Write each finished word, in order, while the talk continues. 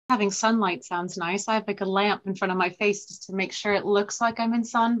Having sunlight sounds nice. I have like a lamp in front of my face just to make sure it looks like I'm in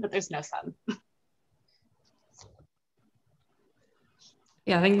sun, but there's no sun.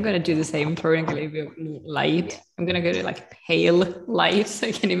 Yeah, I think I'm going to do the same, throwing a little bit more light. I'm going to go to like pale light so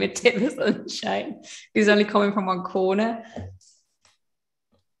I can imitate the sunshine. It's only coming from one corner.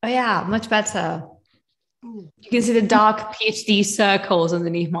 Oh yeah, much better. You can see the dark PhD circles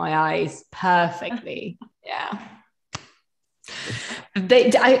underneath my eyes perfectly. Yeah.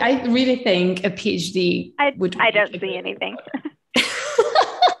 I really think a PhD would... I don't see anything.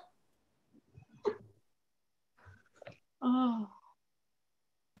 Oh.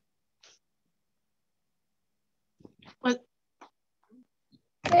 What?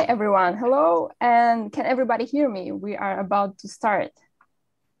 Hey everyone, hello, and can everybody hear me? We are about to start.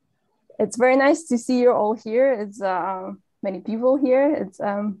 It's very nice to see you all here. It's many people here. It's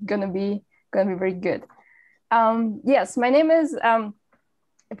gonna be very good. Yes, my name is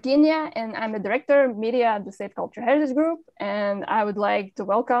Evgenia, and I'm the director of media at the State Culture Heritage Group, and I would like to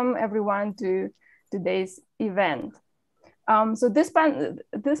welcome everyone to today's event. So this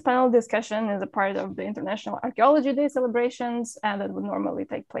panel discussion is a part of the International Archaeology Day celebrations, and that would normally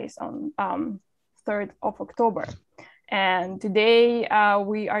take place on 3rd of October. And today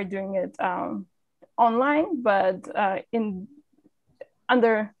we are doing it online, but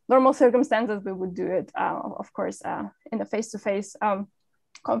under normal circumstances, we would do it, of course, in a face-to-face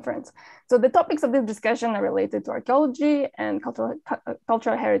conference. So the topics of this discussion are related to archaeology and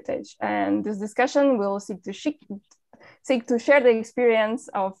cultural heritage. And this discussion will seek to share the experience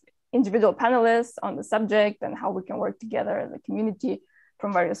of individual panelists on the subject and how we can work together as a community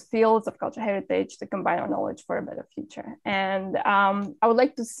from various fields of cultural heritage to combine our knowledge for a better future. And I would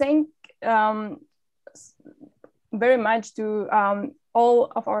like to thank very much to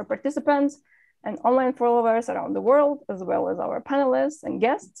all of our participants and online followers around the world, as well as our panelists and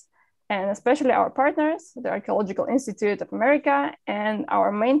guests, and especially our partners, the Archaeological Institute of America, and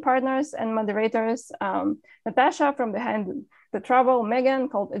our main partners and moderators, Natasha from Behind the Travel, Megan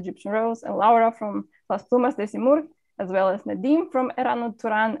called Egyptian Rose, and Laura from Las Plumas de Simurg, as well as Nadeem from Eran du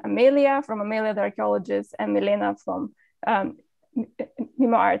Turan, Amelia from Amelia the Archaeologist, and Millena from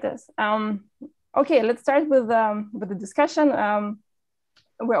Soumimoartes. Okay, let's start with the discussion.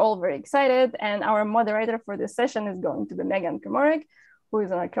 We're all very excited, and our moderator for this session is going to be Megan Kumorek, who is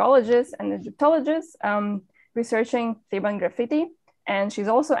an archaeologist and Egyptologist researching Theban graffiti. And she's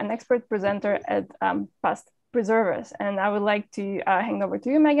also an expert presenter at Past Preservers. And I would like to hand over to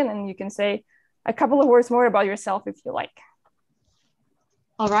you, Megan, and you can say a couple of words more about yourself if you like.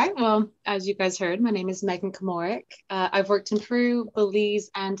 All right, well, as you guys heard, my name is Megan Kumorek. I've worked in Peru, Belize,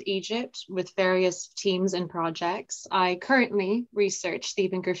 and Egypt with various teams and projects. I currently research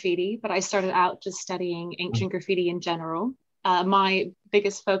Theban graffiti, but I started out just studying ancient graffiti in general. My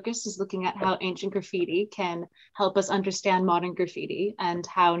biggest focus is looking at how ancient graffiti can help us understand modern graffiti and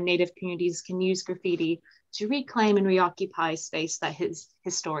how Native communities can use graffiti to reclaim and reoccupy space that is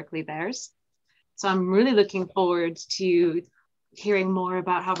historically theirs. So I'm really looking forward to hearing more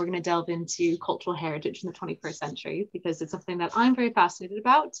about how we're going to delve into cultural heritage in the 21st century, because it's something that I'm very fascinated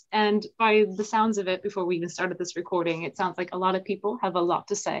about. And by the sounds of it, before we even started this recording, it sounds like a lot of people have a lot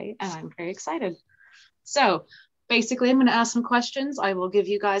to say, and I'm very excited. So basically, I'm going to ask some questions. I will give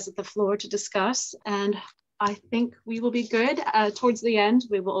you guys the floor to discuss, and I think we will be good. Towards the end,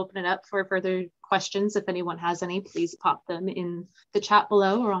 we will open it up for further questions. If anyone has any, please pop them in the chat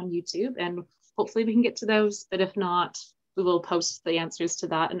below or on YouTube, and hopefully we can get to those. But if not, we will post the answers to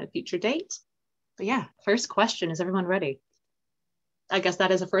that in a future date. But yeah, first question, is everyone ready? I guess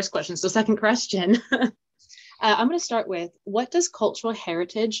that is a first question. So second question. I'm going to start with, what does cultural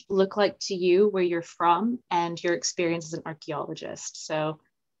heritage look like to you where you're from and your experience as an archaeologist? So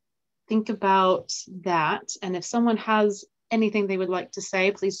think about that. And if someone has anything they would like to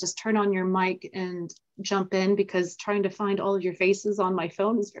say, please just turn on your mic and jump in, because trying to find all of your faces on my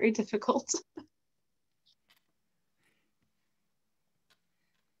phone is very difficult.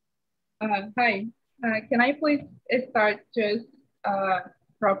 Hi, can I please start just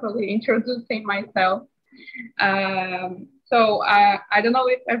properly introducing myself? So I don't know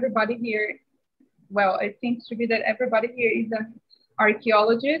if everybody here, well, it seems to be that everybody here is an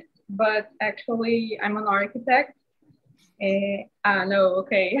archaeologist, but actually I'm an architect. No,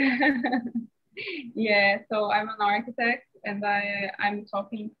 okay. Yeah, so I'm an architect, and I'm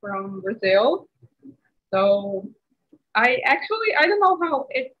talking from Brazil. So I don't know how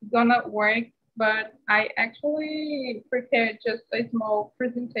it's gonna work, but I actually prepared just a small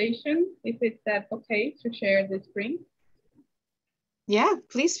presentation, if it's that okay to share the screen. Yeah,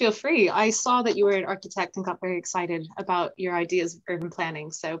 please feel free. I saw that you were an architect and got very excited about your ideas of urban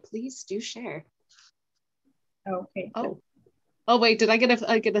planning. So please do share. Okay. Oh wait, did I get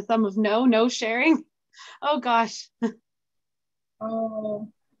a thumb of no sharing? Oh gosh. Oh.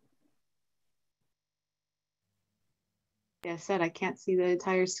 Yeah, I said I can't see the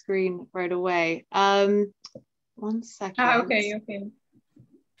entire screen right away. 1 second. Okay.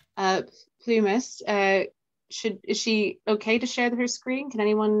 Plumis, is she okay to share her screen?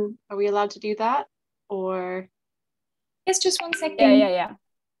 Are we allowed to do that? Or Yes, just 1 second. Yeah.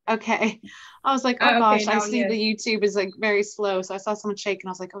 okay. I was like, oh Okay, gosh, I see yes. the YouTube is like very slow. So I saw someone shake and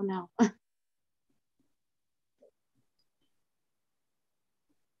I was like, oh no.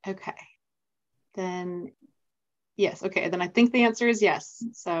 Okay. Then yes, okay. Then I think the answer is yes.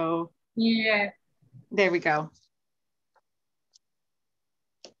 So Yeah. there we go.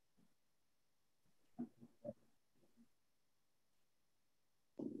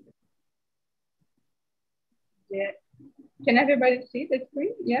 Yeah. Can everybody see the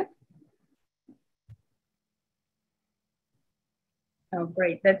screen? Yeah. Oh,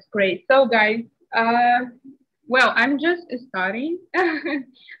 great. That's great. So guys, well, I'm just starting.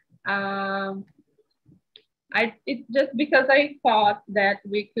 It's just because I thought that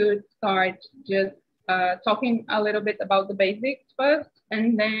we could start just talking a little bit about the basics first,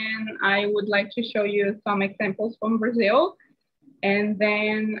 and then I would like to show you some examples from Brazil. And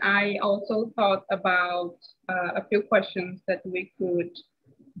then I also thought about a few questions that we could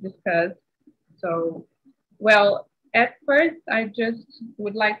discuss. So, well, at first, I just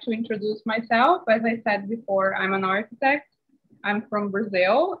would like to introduce myself. As I said before, I'm an architect. I'm from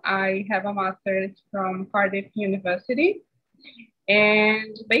Brazil. I have a master's from Cardiff University.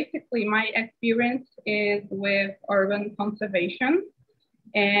 And basically, my experience is with urban conservation.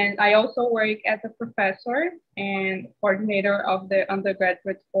 And I also work as a professor and coordinator of the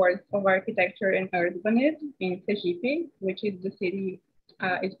undergraduate course of architecture and urbanism in Sergipe, which is the city,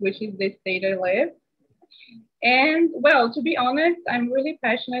 which is the state I live. And well, to be honest, I'm really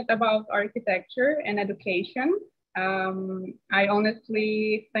passionate about architecture and education. I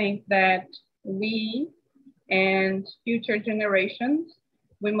honestly think that we and future generations,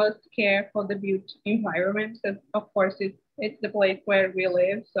 we must care for the built environment. So of course, it's the place where we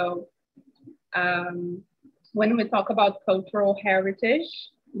live. So when we talk about cultural heritage,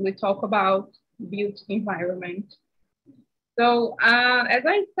 we talk about built environment. So as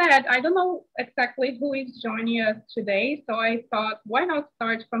I said, I don't know exactly who is joining us today. So I thought, why not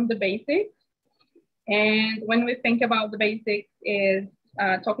start from the basics? And when we think about the basics is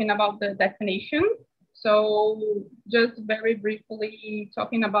talking about the definition. So just very briefly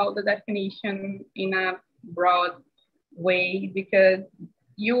talking about the definition in a broad way, because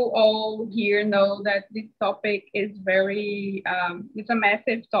you all here know that this topic is very, it's a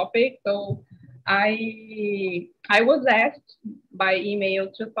massive topic. So I was asked by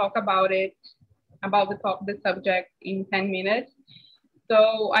email to talk about it, about the subject in 10 minutes.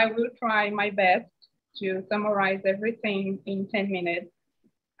 So I will try my best to summarize everything in 10 minutes.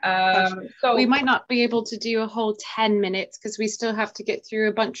 So we might not be able to do a whole 10 minutes because we still have to get through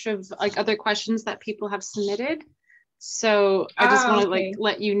a bunch of like other questions that people have submitted. So I just want to like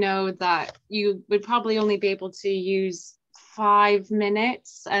let you know that you would probably only be able to use 5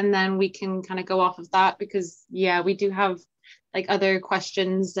 minutes, and then we can kind of go off of that because yeah, we do have like other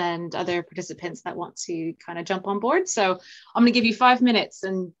questions and other participants that want to kind of jump on board. So I'm going to give you 5 minutes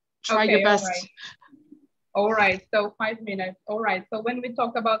and try your best. All right, so 5 minutes. All right, so when we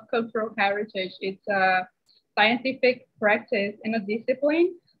talk about cultural heritage, it's a scientific practice in a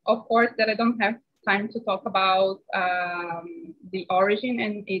discipline, of course, that I don't have time to talk about the origin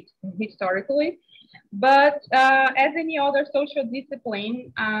and it historically. But as any other social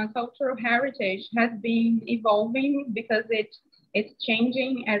discipline, cultural heritage has been evolving because it's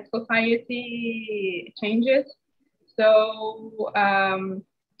changing as society changes. So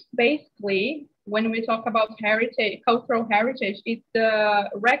basically, when we talk about heritage, cultural heritage, it's the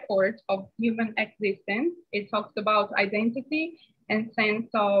record of human existence. It talks about identity and sense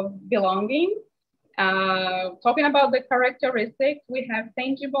of belonging. Talking about the characteristics, we have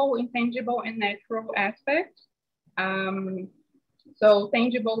tangible, intangible, and natural aspects. So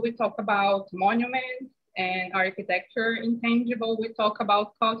tangible, we talk about monuments and architecture. Intangible, we talk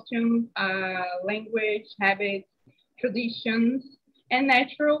about costumes, language, habits, traditions. And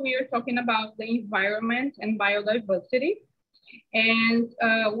natural, we are talking about the environment and biodiversity. And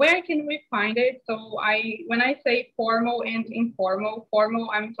where can we find it? So when I say formal and informal, formal,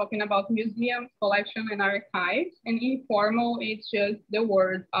 I'm talking about museums, collection, and archives. And informal, it's just the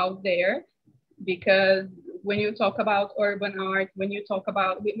word out there because when you talk about urban art, when you talk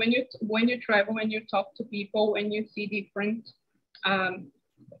about, when you travel, when you talk to people, and you see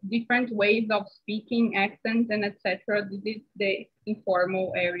different ways of speaking, accents, and etc. This is the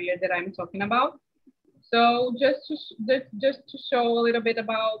informal area that I'm talking about. So just to show a little bit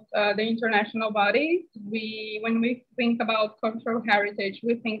about the international bodies, when we think about cultural heritage,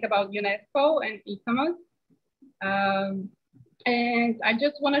 we think about UNESCO and ICAMAS. And I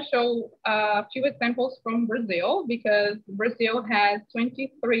just want to show a few examples from Brazil, because Brazil has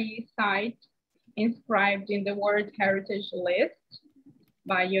 23 sites inscribed in the World Heritage List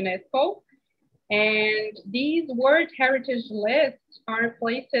by UNESCO. And these World Heritage Lists are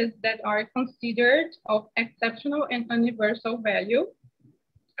places that are considered of exceptional and universal value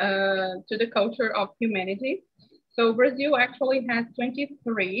to the culture of humanity. So Brazil actually has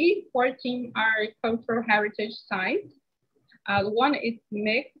 23, 14 are cultural heritage sites. One is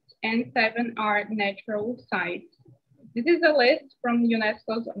mixed and 7 are natural sites. This is a list from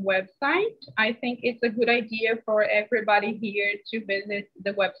UNESCO's website. I think it's a good idea for everybody here to visit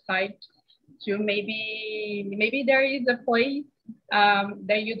the website, to maybe there is a place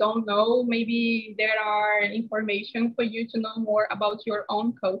that you don't know, maybe there are information for you to know more about your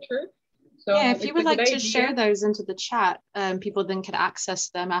own culture. So yeah, if you would like to share those into the chat, people then can access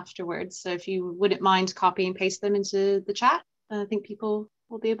them afterwards. So if you wouldn't mind copy and paste them into the chat, I think people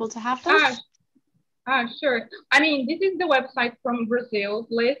will be able to have those. Sure. I mean, this is the website from Brazil's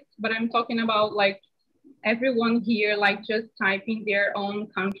list, but I'm talking about like everyone here, like just typing their own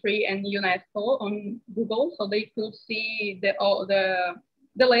country and UNESCO on Google, so they could see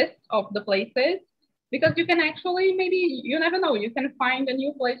the list of the places, because you can actually, maybe, you never know, you can find a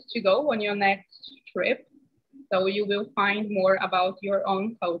new place to go on your next trip. So you will find more about your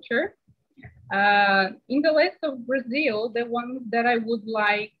own culture. In the list of Brazil, the one that I would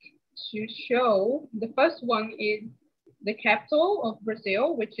like to show, the first one is the capital of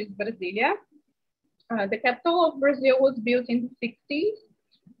Brazil, which is Brasilia. The capital of Brazil was built in the 60s,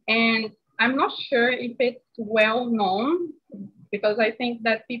 and I'm not sure if it's well known, because I think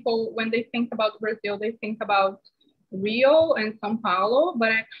that people, when they think about Brazil, they think about Rio and São Paulo, but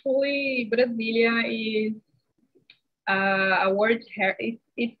actually Brasilia is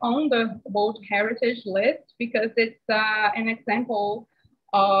it's on the World Heritage List because it's an example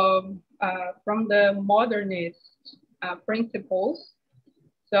of from the modernist principles.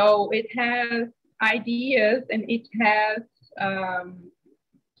 So it has ideas, and it has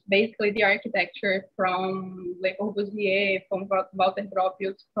basically the architecture from Le Corbusier, from Walter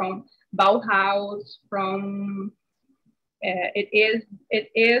Gropius, from Bauhaus, from it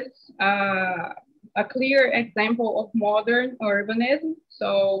is a clear example of modern urbanism.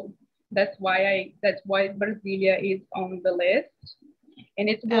 So that's why Brasilia is on the list. And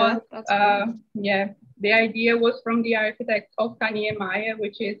it was the idea was from the architect Oscar Niemeyer,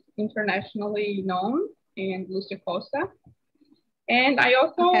 which is internationally known, and Lucio Costa. And I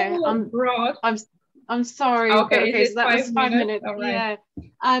also brought. I'm sorry. Okay, so that was 5 minutes. All right.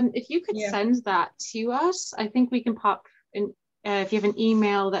 Yeah. If you could send that to us, I think we can pop in. If you have an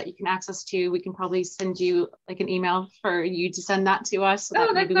email that you can access to, we can probably send you like an email for you to send that to us, so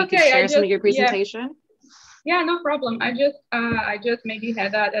that maybe we could share some of your presentation. Yeah, no problem. I just maybe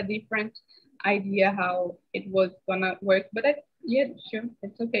had a different idea how it was gonna work, but yeah, sure,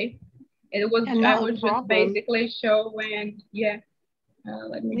 it's okay. It was I was just basically showing,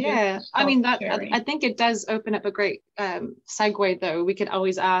 let me just I mean I think it does open up a great segue though. We could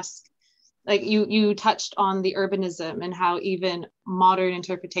always ask, like you touched on the urbanism and how even modern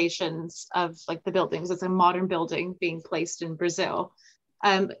interpretations of like the buildings, it's a modern building being placed in Brazil.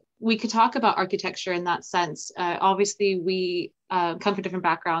 We could talk about architecture in that sense. Obviously, we come from different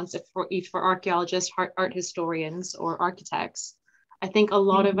backgrounds. If for archaeologists, art historians, or architects, I think a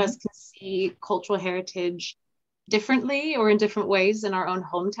lot of us can see cultural heritage differently or in different ways in our own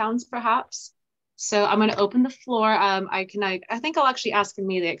hometowns, perhaps. So I'm going to open the floor. I think I'll actually ask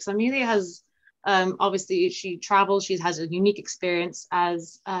Amelia, because Amelia has obviously she travels. She has a unique experience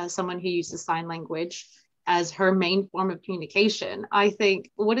as someone who uses sign language as her main form of communication. I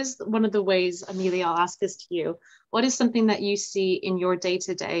think, what is one of the ways, Amelia, I'll ask this to you, what is something that you see in your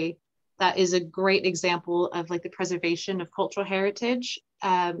day-to-day that is a great example of like the preservation of cultural heritage,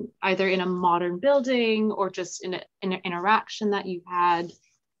 either in a modern building or just in an interaction that you've had?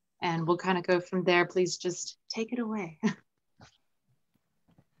 And we'll kind of go from there. Please just take it away.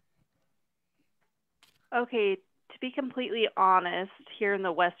 Okay, to be completely honest, here in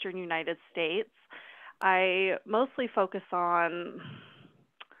the Western United States, I mostly focus on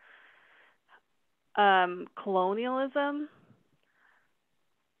colonialism.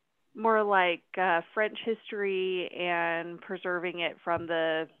 more like French history and preserving it from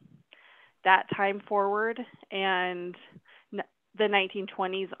that time forward and the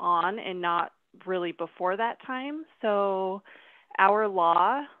 1920s on, and not really before that time. So our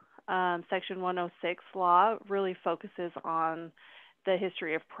law, Section 106 law, really focuses on the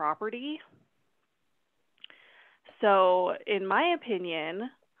history of property. So in my opinion,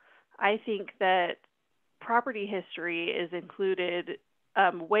 I think that property history is included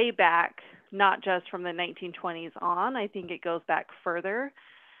way back, not just from the 1920s on. I think it goes back further.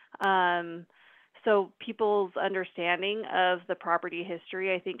 So people's understanding of the property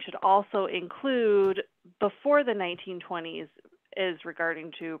history, I think, should also include before the 1920s is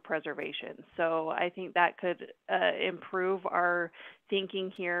regarding to preservation. So I think that could improve our thinking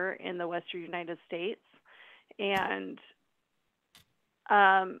here in the Western United States, and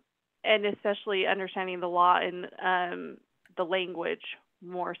especially understanding the law and the language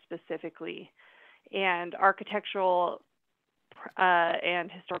more specifically, and architectural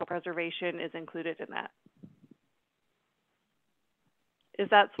and historical preservation is included in that. Is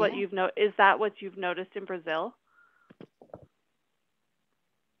that what you've Is that what you've noticed in Brazil?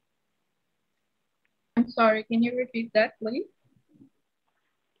 I'm sorry, can you repeat that, please?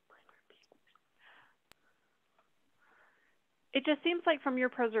 It just seems like from your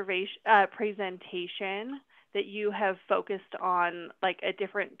presentation that you have focused on like a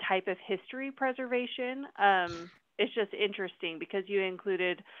different type of history preservation. It's just interesting because you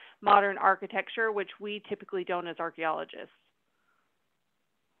included modern architecture, which we typically don't as archaeologists.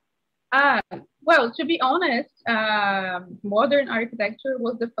 Well, to be honest, modern architecture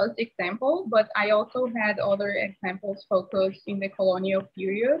was the first example, but I also had other examples focused in the colonial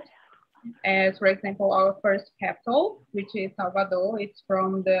period. As for example, our first capital, which is Salvador, it's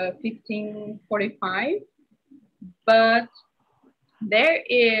from the 1545. But there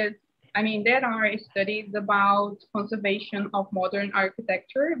are studies about conservation of modern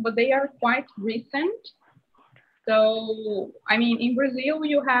architecture, but they are quite recent. So, in Brazil,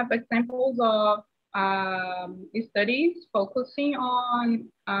 you have examples of studies focusing on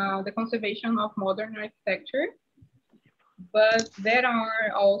the conservation of modern architecture. But there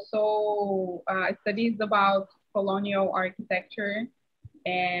are also studies about colonial architecture,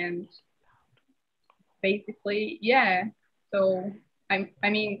 and basically, yeah. So,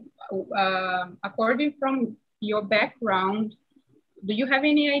 according from your background, do you have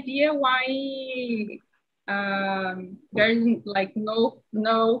any idea why there is like no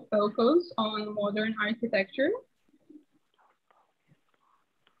focus on modern architecture?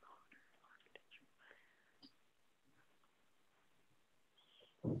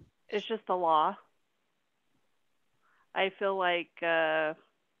 It's just the law. I feel like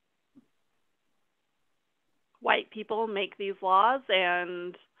white people make these laws,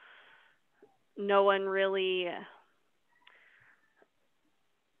 and no one really,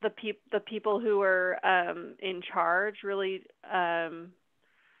 the people who are in charge really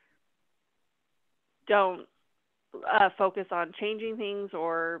don't focus on changing things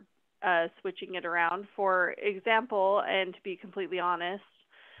or switching it around. For example, and to be completely honest,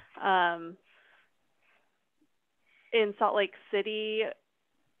 in Salt Lake City,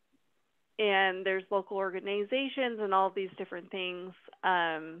 and there's local organizations and all of these different things,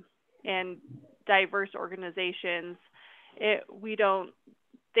 and diverse organizations. They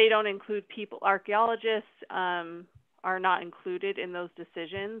don't include people. Archaeologists are not included in those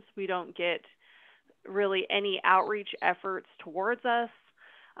decisions. We don't get really any outreach efforts towards us.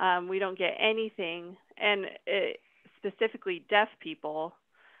 We don't get anything, and specifically deaf people.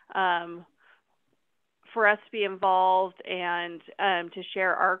 For us to be involved and to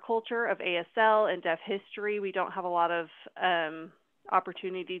share our culture of ASL and deaf history, we don't have a lot of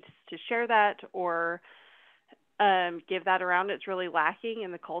opportunities to share that or give that around. It's really lacking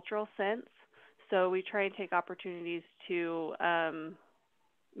in the cultural sense. So we try and take opportunities to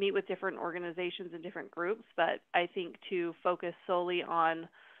meet with different organizations and different groups, but I think to focus solely on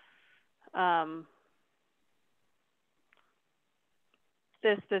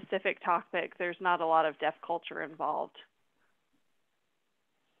this specific topic, there's not a lot of deaf culture involved.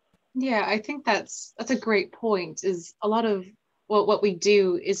 Yeah, I think that's a great point. Is a lot of what we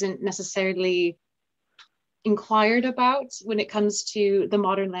do isn't necessarily inquired about when it comes to the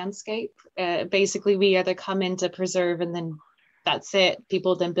modern landscape. Basically, we either come in to preserve and then that's it.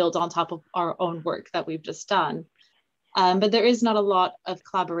 People then build on top of our own work that we've just done. But there is not a lot of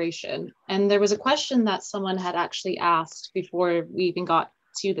collaboration. And there was a question that someone had actually asked before we even got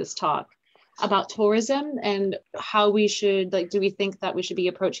to this talk about tourism and how we should, do we think that we should be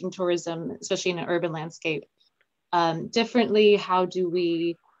approaching tourism, especially in an urban landscape, differently? How do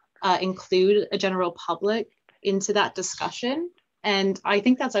we include a general public into that discussion. And I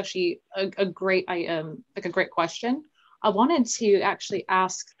think that's actually a great question. I wanted to actually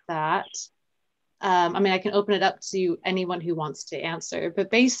ask that. I mean, I can open it up to anyone who wants to answer, but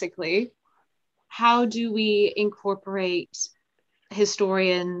basically, how do we incorporate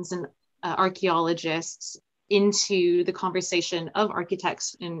historians and archaeologists into the conversation of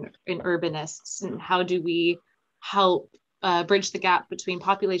architects and urbanists, and how do we help bridge the gap between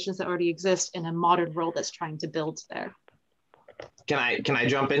populations that already exist in a modern world that's trying to build there? Can I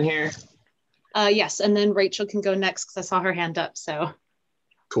jump in here? Yes, and then Rachel can go next because I saw her hand up. So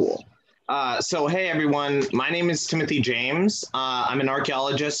cool. So hey everyone, my name is Timothy James. I'm an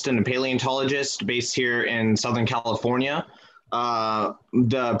archaeologist and a paleontologist based here in Southern California.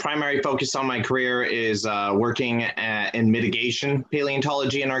 The primary focus on my career is working in mitigation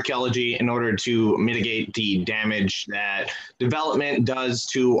paleontology and archaeology in order to mitigate the damage that development does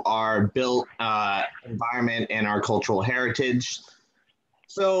to our built environment and our cultural heritage.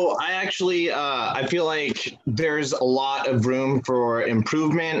 So I feel like there's a lot of room for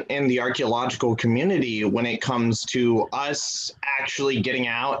improvement in the archaeological community when it comes to us actually getting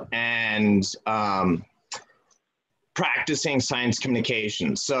out and practicing science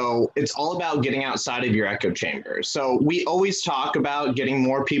communication. So it's all about getting outside of your echo chamber. So we always talk about getting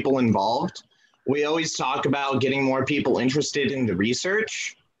more people involved. We always talk about getting more people interested in the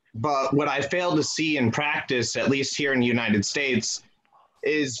research. But what I fail to see in practice, at least here in the United States,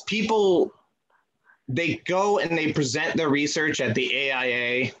 is people, they go and they present their research at the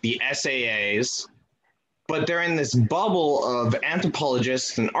AIA, the SAAs, but they're in this bubble of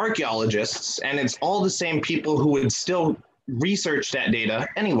anthropologists and archaeologists, and it's all the same people who would still research that data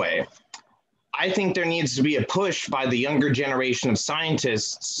anyway. I think there needs to be a push by the younger generation of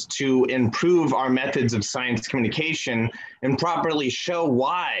scientists to improve our methods of science communication and properly show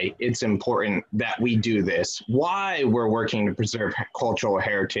why it's important that we do this, why we're working to preserve cultural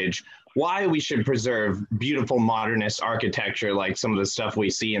heritage, why we should preserve beautiful modernist architecture like some of the stuff we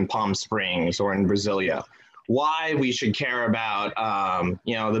see in Palm Springs or in Brasilia, why we should care about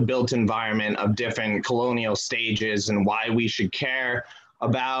the built environment of different colonial stages, and why we should care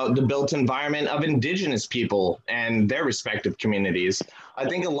about the built environment of indigenous people and their respective communities. I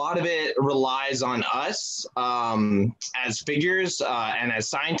think a lot of it relies on us as figures and as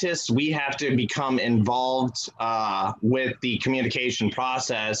scientists. We have to become involved with the communication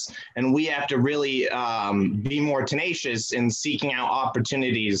process, and we have to really be more tenacious in seeking out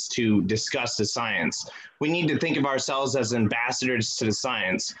opportunities to discuss the science. We need to think of ourselves as ambassadors to the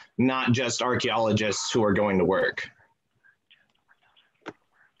science, not just archaeologists who are going to work.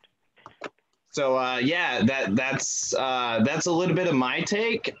 So that's a little bit of my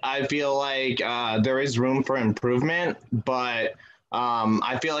take. I feel like there is room for improvement, but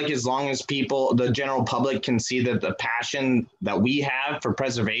I feel like as long as the general public can see that the passion that we have for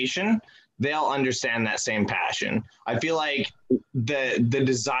preservation, they'll understand that same passion. I feel like the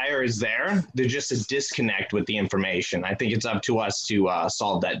desire is there. There's just a disconnect with the information. I think it's up to us to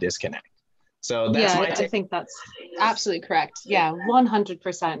solve that disconnect. So that's my take. I think that's absolutely correct. Yeah,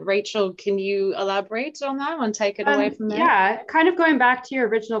 100%. Rachel, can you elaborate on that and take it away from there? Yeah, kind of going back to your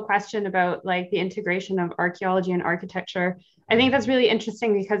original question about like the integration of archaeology and architecture. I think that's really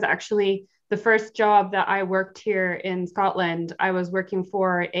interesting because actually the first job that I worked here in Scotland, I was working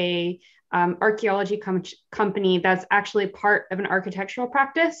for a archaeology company that's actually part of an architectural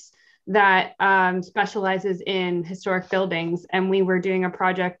practice that specializes in historic buildings. And we were doing a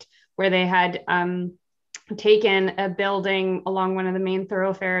project where they had taken a building along one of the main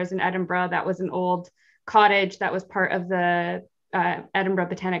thoroughfares in Edinburgh that was an old cottage that was part of the Edinburgh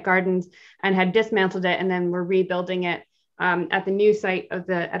Botanic Gardens, and had dismantled it, and then we're rebuilding it at the new site of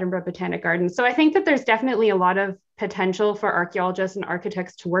the Edinburgh Botanic Gardens. So I think that there's definitely a lot of potential for archaeologists and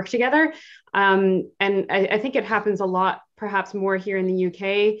architects to work together. And I think it happens a lot, perhaps more here in the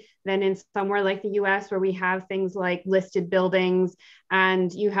UK than in somewhere like the US, where we have things like listed buildings,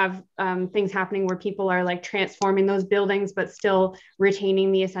 and you have things happening where people are like transforming those buildings, but still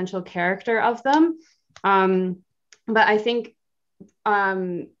retaining the essential character of them. But I think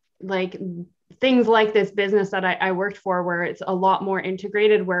like things like this business that I worked for, where it's a lot more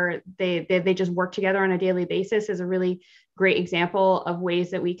integrated, where they just work together on a daily basis, is a really great example of ways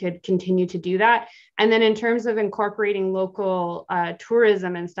that we could continue to do that. And then in terms of incorporating local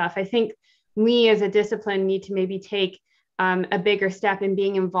tourism and stuff, I think we as a discipline need to maybe take a bigger step in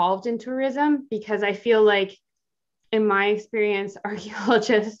being involved in tourism, because I feel like, in my experience,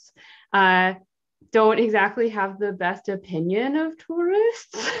 archaeologists don't exactly have the best opinion of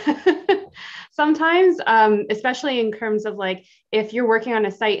tourists. sometimes, especially in terms of like, if you're working on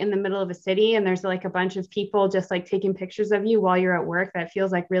a site in the middle of a city and there's like a bunch of people just like taking pictures of you while you're at work, that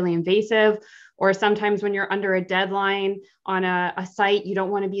feels like really invasive. Or sometimes when you're under a deadline on a site, you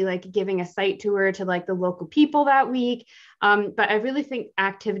don't want to be like giving a site tour to like the local people that week. But I really think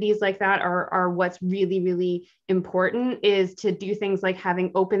activities like that are what's really, really important, is to do things like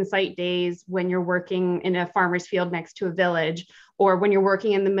having open site days when you're working in a farmer's field next to a village, or when you're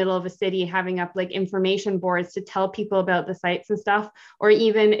working in the middle of a city, having up like information boards to tell people about the sites and stuff. Or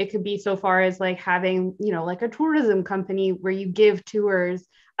even it could be so far as like having, you know, like a tourism company where you give tours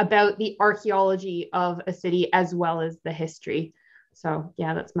about the archaeology of a city as well as the history. So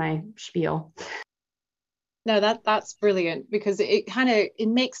yeah, that's my spiel. No, that's brilliant, because it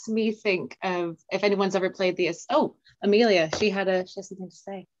makes me think of, if anyone's ever played this. Oh, Amelia, she has something to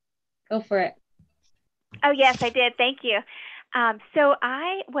say. Go for it. Oh yes, I did. Thank you. So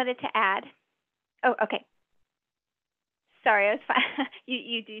I wanted to add. Oh, okay. Sorry, I was fine.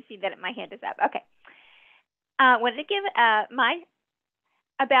 You do see that my hand is up. Okay. Wanted to give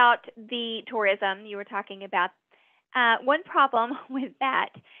about the tourism you were talking about. One problem with that,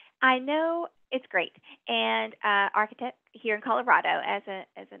 I know it's great, and architect here in Colorado as an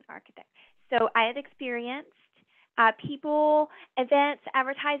architect. So I had experienced people, events,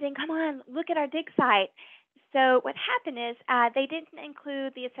 advertising. Come on, look at our dig site. So what happened is they didn't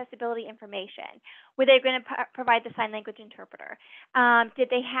include the accessibility information. Were they going to provide the sign language interpreter? Did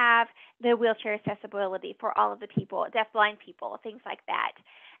they have the wheelchair accessibility for all of the people, deafblind people, things like that?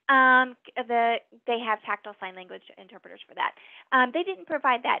 They have tactile sign language interpreters for that. They didn't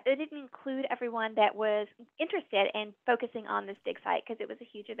provide that. They didn't include everyone that was interested in focusing on this dig site, because it was a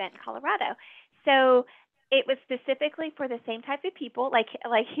huge event in Colorado. So it was specifically for the same type of people, like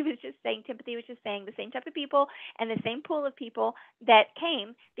he was just saying, Timothy was just saying, the same type of people and the same pool of people that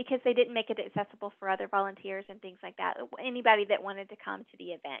came, because they didn't make it accessible for other volunteers and things like that, anybody that wanted to come to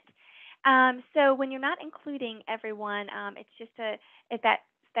the event. So when you're not including everyone, it's just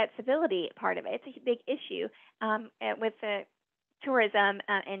that civility part of it. It's a big issue with the tourism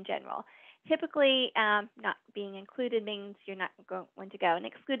in general. Typically, not being included means you're not going to go, and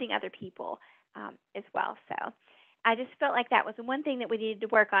excluding other people as well. So I just felt like that was one thing that we needed to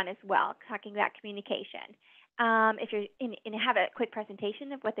work on as well, talking about communication. If you're have a quick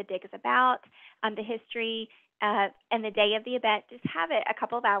presentation of what the dig is about, the history, and the day of the event, just have it a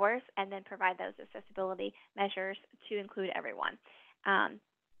couple of hours and then provide those accessibility measures to include everyone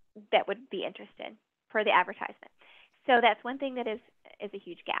that would be interested for the advertisement. So that's one thing that is a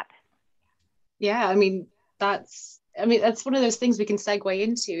huge gap. Yeah, I mean, that's one of those things we can segue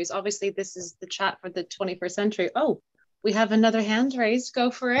into, is obviously this is the chat for the 21st century. Oh, we have another hand raised.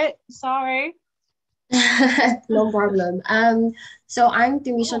 Go for it. Sorry. No problem. So I'm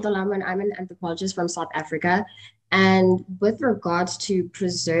Timisha Dolama, and I'm an anthropologist from South Africa. And with regards to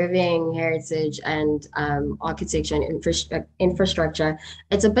preserving heritage and architecture and infrastructure,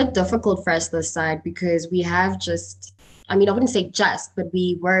 it's a bit difficult for us this side, because we have I wouldn't say just, but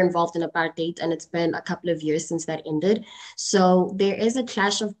we were involved in apartheid, and it's been a couple of years since that ended. So there is a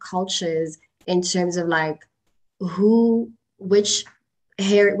clash of cultures in terms of like which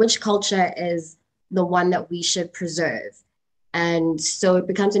culture is the one that we should preserve. And so it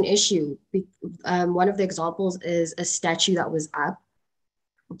becomes an issue. One of the examples is a statue that was up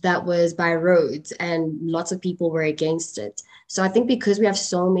that was by Rhodes, and lots of people were against it. So I think because we have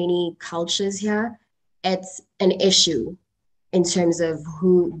so many cultures here, it's an issue in terms of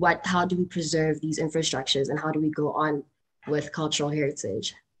how do we preserve these infrastructures, and how do we go on with cultural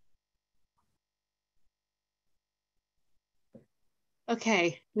heritage.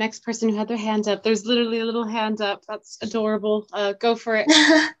 Okay, next person who had their hand up. There's literally a little hand up. That's adorable. Go for it.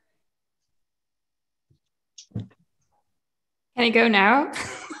 Can I go now?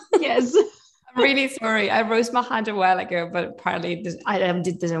 Yes. I'm really sorry. I raised my hand a while ago, but apparently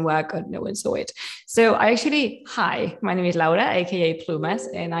it doesn't work, or no one saw it. So hi, my name is Laura, aka Plumas,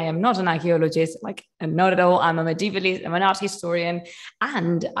 and I am not an archaeologist, not at all. I'm a medievalist, I'm an art historian,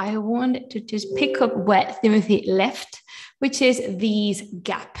 and I want to just pick up where Timothy left, which is these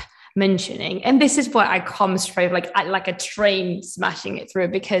gap mentioning. And this is where I come straight like a train smashing it through,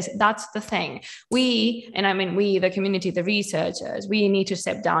 because that's the thing. We, the community, the researchers, we need to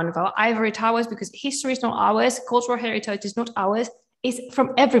step down of our ivory towers, because history is not ours, cultural heritage is not ours, it's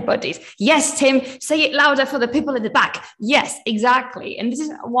from everybody's. Yes, Tim, say it louder for the people at the back. Yes, exactly. And this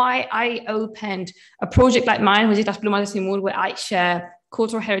is why I opened a project like mine, which is Las Plumas de Simul, where I share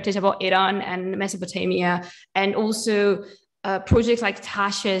cultural heritage about Iran and Mesopotamia, and also projects like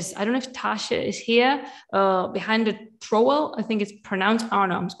Tasha's, I don't know if Tasha is here, behind the trowel, I think it's pronounced, I don't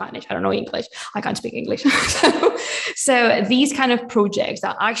know, I'm Spanish, I don't know English, I can't speak English. So these kind of projects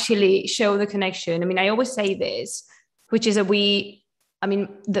that actually show the connection. I mean, I always say this, which is that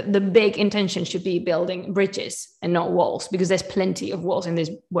the big intention should be building bridges and not walls, because there's plenty of walls in this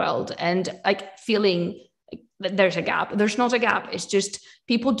world. And like feeling that there's a gap. There's not a gap. It's just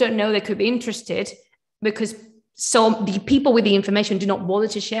people don't know they could be interested, because the people with the information do not bother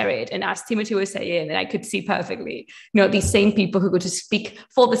to share it. And as Timothy was saying, and I could see perfectly, these same people who go to speak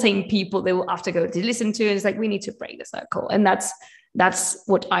for the same people, they will have to go to listen to. And it's like, we need to break the circle. And that's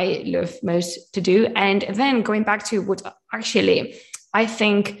what I love most to do. And then going back to what actually, I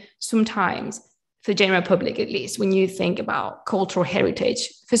think sometimes for the general public, at least, when you think about cultural heritage,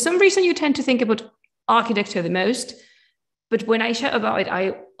 for some reason, you tend to think about architecture the most. But when I chat about it,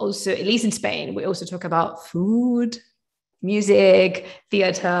 I also, at least in Spain, we also talk about food, music,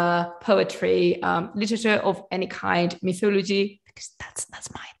 theater, poetry, literature of any kind, mythology, because that's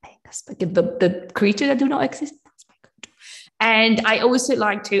my thing. That's like the creatures that do not exist. That's my culture. And I also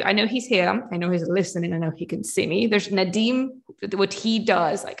like to, I know he's here, I know he's listening, I know he can see me. There's Nadeem, what he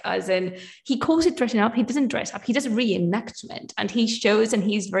does, like as in, he calls it dressing up, he doesn't dress up, he does reenactment, and he shows, and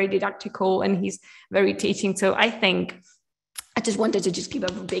he's very didactical, and he's very teaching. So I think, I just wanted to just give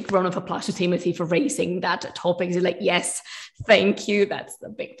a big round of applause to Timothy for raising that topic. He's like, yes, thank you. That's the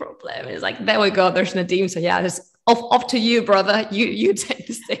big problem. It's like, there we go. There's Nadeem. So yeah, it's off to you, brother. You take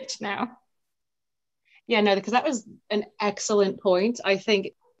the stage now. Yeah, no, because that was an excellent point. I think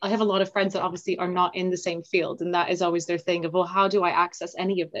I have a lot of friends that obviously are not in the same field, and that is always their thing of, well, how do I access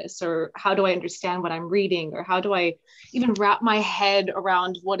any of this? Or how do I understand what I'm reading? Or how do I even wrap my head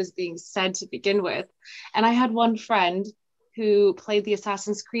around what is being said to begin with? And I had one friend who played the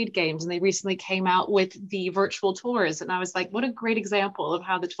Assassin's Creed games, and they recently came out with the virtual tours. And I was like, what a great example of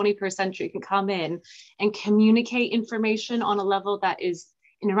how the 21st century can come in and communicate information on a level that is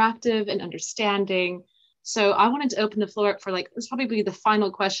interactive and understanding. So I wanted to open the floor up for this probably be the final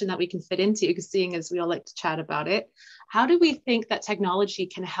question that we can fit into, because seeing as we all like to chat about it, how do we think that technology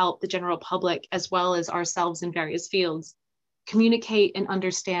can help the general public, as well as ourselves in various fields, communicate and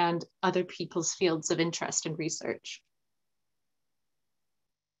understand other people's fields of interest and research?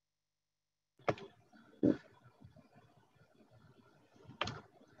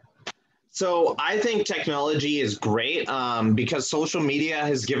 So I think technology is great because social media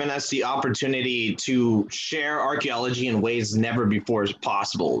has given us the opportunity to share archaeology in ways never before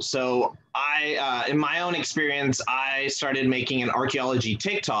possible. So in my own experience, I started making an archaeology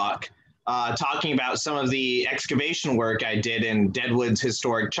TikTok talking about some of the excavation work I did in Deadwood's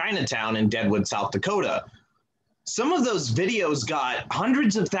historic Chinatown in Deadwood, South Dakota. Some of those videos got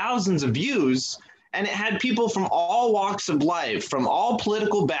hundreds of thousands of views, and it had people from all walks of life, from all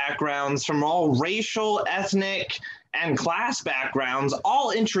political backgrounds, from all racial, ethnic, and class backgrounds,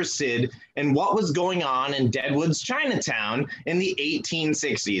 all interested in what was going on in Deadwood's Chinatown in the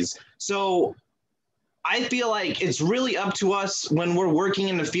 1860s. So I feel like it's really up to us when we're working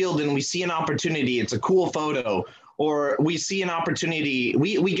in the field and we see an opportunity, it's a cool photo, or we see an opportunity,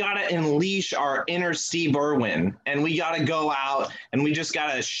 we got to unleash our inner Steve Irwin, and we got to go out and we just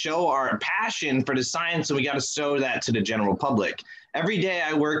got to show our passion for the science, and we got to show that to the general public. Every day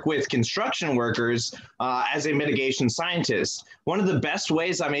I work with construction workers as a mitigation scientist. One of the best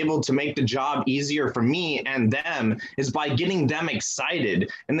ways I'm able to make the job easier for me and them is by getting them excited.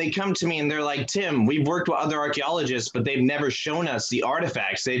 And they come to me and they're like, Tim, we've worked with other archaeologists, but they've never shown us the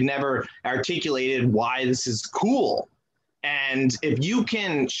artifacts. They've never articulated why this is cool. And if you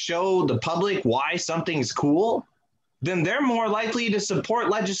can show the public why something's cool, then they're more likely to support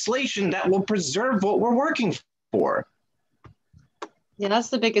legislation that will preserve what we're working for. Yeah, that's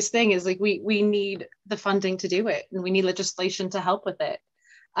the biggest thing, is we need the funding to do it, and we need legislation to help with it.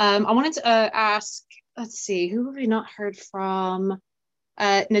 I wanted to ask, let's see, who have we not heard from?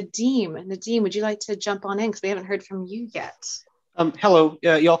 Nadeem. Nadeem, would you like to jump on in, because we haven't heard from you yet? Hello,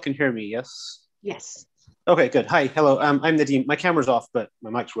 y'all can hear me, yes? Yes. Okay, good. Hi, hello. I'm Nadeem. My camera's off, but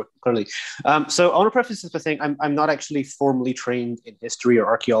my mic's working clearly. So I want to preface this by saying I'm not actually formally trained in history or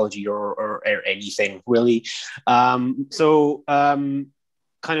archaeology or anything, really. Kind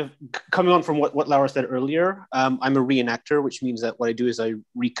of coming on from what Laura said earlier, I'm a reenactor, which means that what I do is I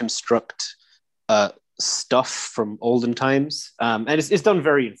reconstruct stuff from olden times, and it's done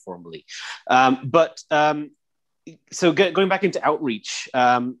very informally. So going back into outreach,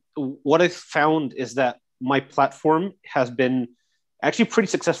 what I've found is that my platform has been actually pretty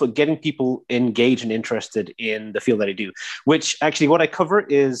successful at getting people engaged and interested in the field that I do, which actually what I cover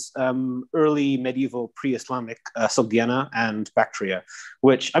is early medieval pre-Islamic Sogdiana and Bactria,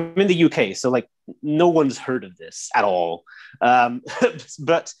 which I'm in the UK, so like no one's heard of this at all.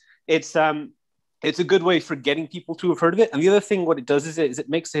 But it's a good way for getting people to have heard of it. And the other thing, what it does is it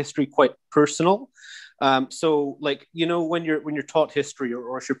makes the history quite personal. So like, you know, when you're taught history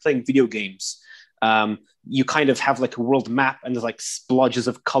or if you're playing video games, you kind of have like a world map and there's like splodges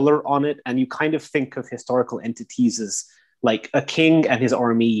of color on it. And you kind of think of historical entities as like a king and his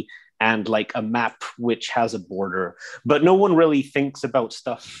army and like a map which has a border. But no one really thinks about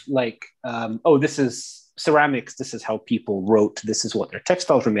stuff like, oh, this is ceramics, this is how people wrote, this is what their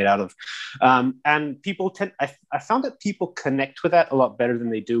textiles were made out of. And people I found that people connect with that a lot better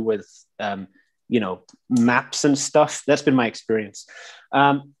than they do with, you know, maps and stuff. That's been my experience.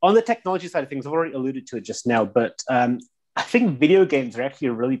 On the technology side of things, I've already alluded to it just now, but I think video games are actually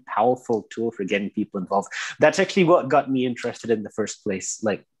a really powerful tool for getting people involved. That's actually what got me interested in the first place,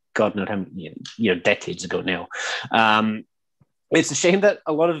 like God knows how many, you know, decades ago now. It's a shame that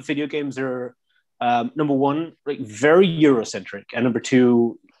a lot of video games are, number one, like very Eurocentric, and number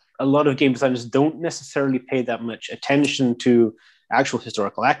two, a lot of game designers don't necessarily pay that much attention to actual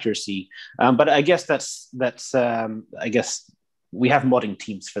historical accuracy. But I guess that's I guess we have modding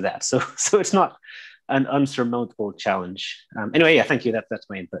teams for that, so it's not an unsurmountable challenge. Anyway, yeah, thank you. That's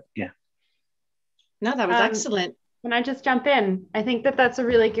my input. Yeah. No, that was excellent. Can I just jump in? I think that's a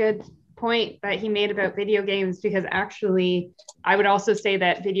really good point that he made about video games, because actually I would also say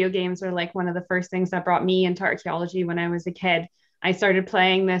that video games are like one of the first things that brought me into archaeology when I was a kid. I started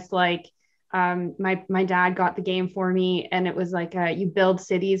playing this like my dad got the game for me, and it was like you build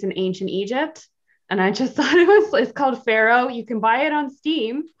cities in ancient Egypt, and I just thought it's called Pharaoh. You can buy it on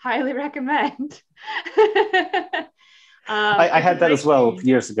Steam, highly recommend. I had that as well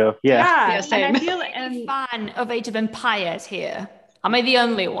years ago. Yeah, same. And I feel a fan of Age of Empires here. Am I the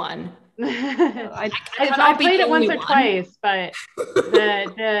only one? I played it once or twice, but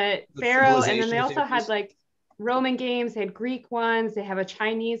the Pharaoh, and then they also had like Roman games, they had Greek ones, they have a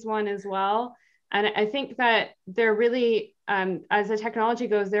Chinese one as well. And I think that they're really, as the technology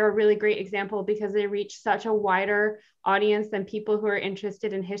goes, they're a really great example because they reach such a wider audience than people who are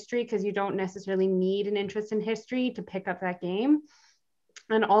interested in history, because you don't necessarily need an interest in history to pick up that game.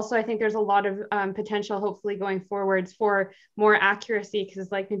 And also, I think there's a lot of potential, hopefully going forwards, for more accuracy,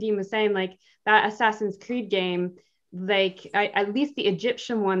 because like Nadeem was saying, like that Assassin's Creed game, like at least the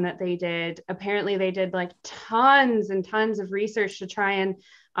Egyptian one that they did, apparently they did like tons and tons of research to try and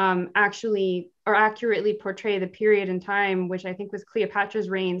actually or accurately portray the period in time, which I think was Cleopatra's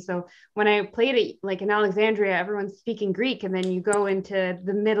reign. So when I played it, like in Alexandria, everyone's speaking Greek, and then you go into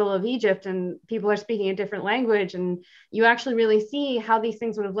the middle of Egypt and people are speaking a different language, and you actually really see how these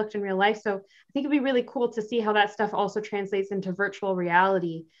things would have looked in real life. So I think it'd be really cool to see how that stuff also translates into virtual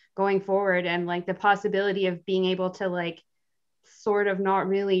reality going forward, and like the possibility of being able to like sort of not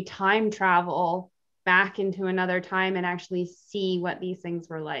really time travel back into another time and actually see what these things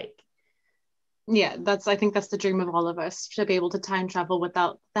were like. Yeah, I think that's the dream of all of us, to be able to time travel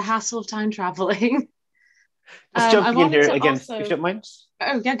without the hassle of time traveling. Just jumping in here again, if you don't mind.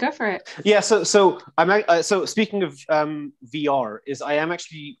 Oh yeah, go for it. Yeah, so I'm so speaking of VR, I am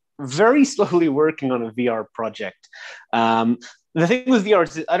actually very slowly working on a VR project. The thing with VR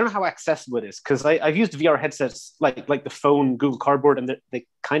is I don't know how accessible it is, because I've used VR headsets like the phone, Google Cardboard, and they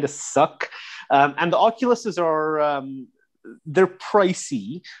kind of suck. And the Oculuses are they're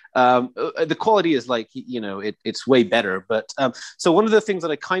pricey. The quality is like, you know, it's way better. But so one of the things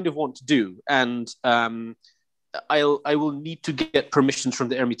that I kind of want to do, and I will need to get permissions from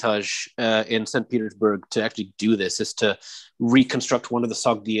the Hermitage in St. Petersburg to actually do this, is to reconstruct one of the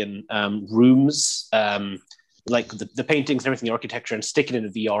Sogdian rooms, like the paintings and everything, the architecture, and stick it in a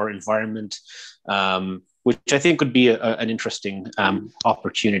VR environment, which I think would be an interesting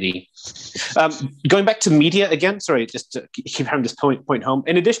opportunity. Going back to media again, sorry, just to keep having this point home.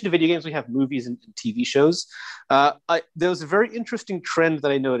 In addition to video games, we have movies and TV shows. There was a very interesting trend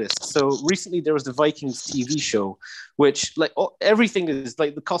that I noticed. So recently there was the Vikings TV show, which like everything is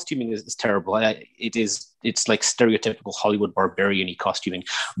like, the costuming is terrible. It's like stereotypical Hollywood barbarian-y costuming.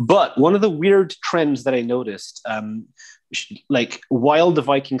 But one of the weird trends that I noticed, like while the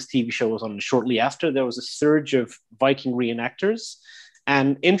Vikings TV show was on, shortly after, there was a surge of Viking reenactors.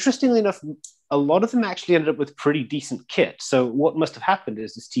 And interestingly enough, a lot of them actually ended up with pretty decent kit. So what must have happened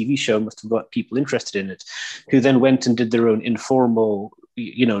is this TV show must have got people interested in it, who then went and did their own informal,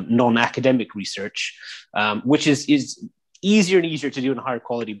 you know, non-academic research, which is easier and easier to do in higher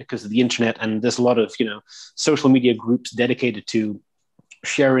quality because of the internet. And there's a lot of, you know, social media groups dedicated to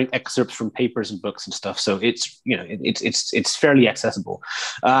sharing excerpts from papers and books and stuff. So it's, you know, it's fairly accessible.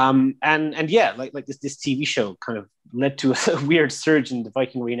 And yeah, like this TV show kind of led to a weird surge in the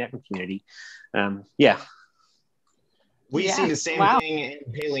Viking reenactment community. Yeah. We see the same thing in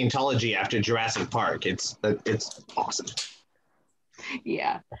paleontology after Jurassic Park. It's awesome.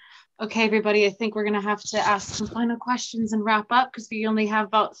 Yeah. Okay, everybody, I think we're going to have to ask some final questions and wrap up because we only have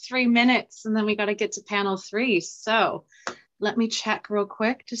about 3 minutes and then we got to get to panel 3. So let me check real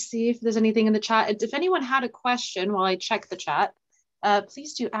quick to see if there's anything in the chat. If anyone had a question while I check the chat,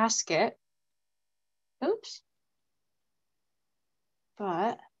 please do ask it. Oops.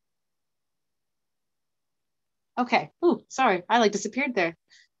 But, okay. Ooh, sorry, I like disappeared there.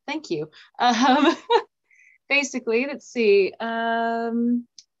 Thank you. Basically, let's see.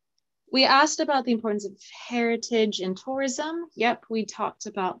 We asked about the importance of heritage in tourism. Yep, we talked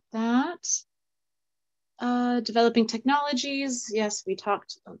about that. Developing technologies. Yes, we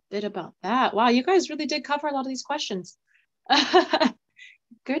talked a bit about that. Wow, you guys really did cover a lot of these questions.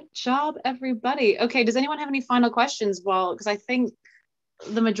 Good job, everybody. Okay, does anyone have any final questions? Well, because I think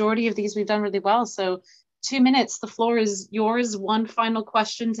the majority of these we've done really well. So 2 minutes, the floor is yours. One final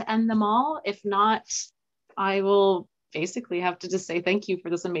question to end them all. If not, I will basically have to just say thank you for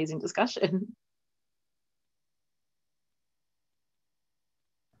this amazing discussion.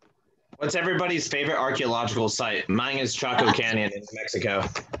 What's everybody's favorite archaeological site? Mine is Chaco Canyon in New Mexico.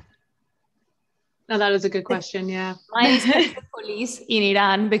 No, that is a good question, yeah. Mine is Persepolis in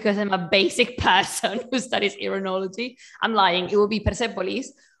Iran because I'm a basic person who studies Iranology. I'm lying. It will be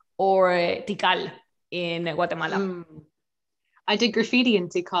Persepolis or Tikal in Guatemala. I did graffiti in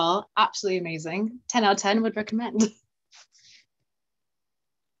Tikal. Absolutely amazing. 10 out of 10 would recommend.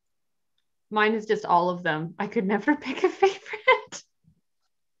 Mine is just all of them. I could never pick a favorite.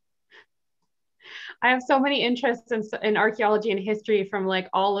 I have so many interests in archaeology and history from like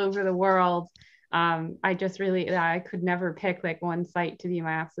all over the world. I just really, I could never pick like one site to be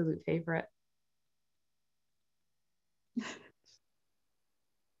my absolute favorite.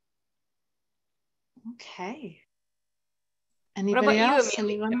 Okay. What about else?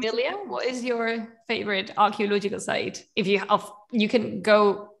 you, Amelia? What is your favorite archaeological site? If you can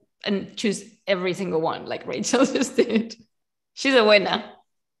go and choose every single one, like Rachel just did. She's a winner.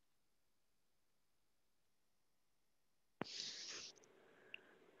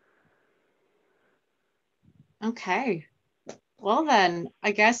 Okay. Well then,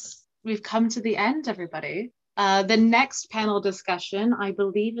 I guess we've come to the end, everybody. The next panel discussion, I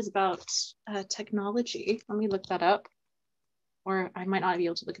believe, is about technology. Let me look that up. Or I might not be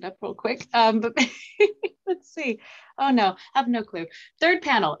able to look it up real quick. But let's see. Oh no, I have no clue. Third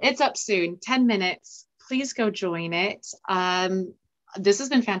panel, it's up soon, 10 minutes. Please go join it. This has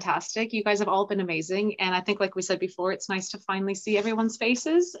been fantastic. You guys have all been amazing. And I think, like we said before, it's nice to finally see everyone's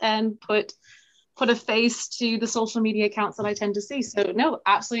faces and put a face to the social media accounts that I tend to see. So no,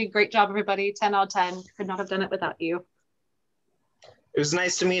 absolutely great job, everybody. 10 out of 10. Could not have done it without you. It was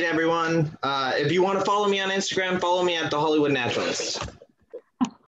nice to meet everyone. If you want to follow me on Instagram, follow me at The Hollywood Naturalist.